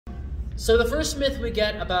So the first myth we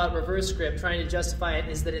get about reverse grip, trying to justify it,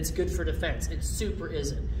 is that it's good for defense. It super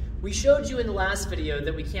isn't. We showed you in the last video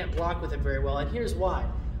that we can't block with it very well, and here's why.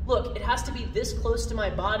 Look, it has to be this close to my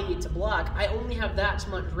body to block. I only have that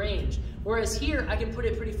much range. Whereas here, I can put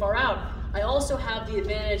it pretty far out. I also have the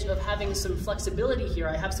advantage of having some flexibility here.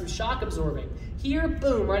 I have some shock absorbing. Here,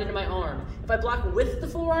 boom, right into my arm. If I block with the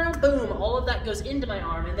forearm, boom, all of that goes into my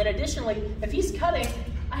arm. And then additionally, if he's cutting,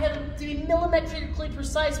 I have to be millimetrically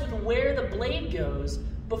precise with where the blade goes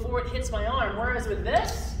before it hits my arm. Whereas with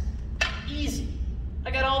this, easy.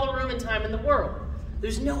 I got all the room and time in the world.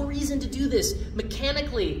 There's no reason to do this.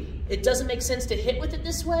 Mechanically, it doesn't make sense to hit with it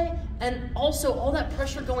this way, and also all that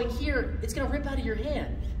pressure going here, it's gonna rip out of your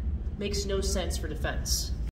hand. Makes no sense for defense.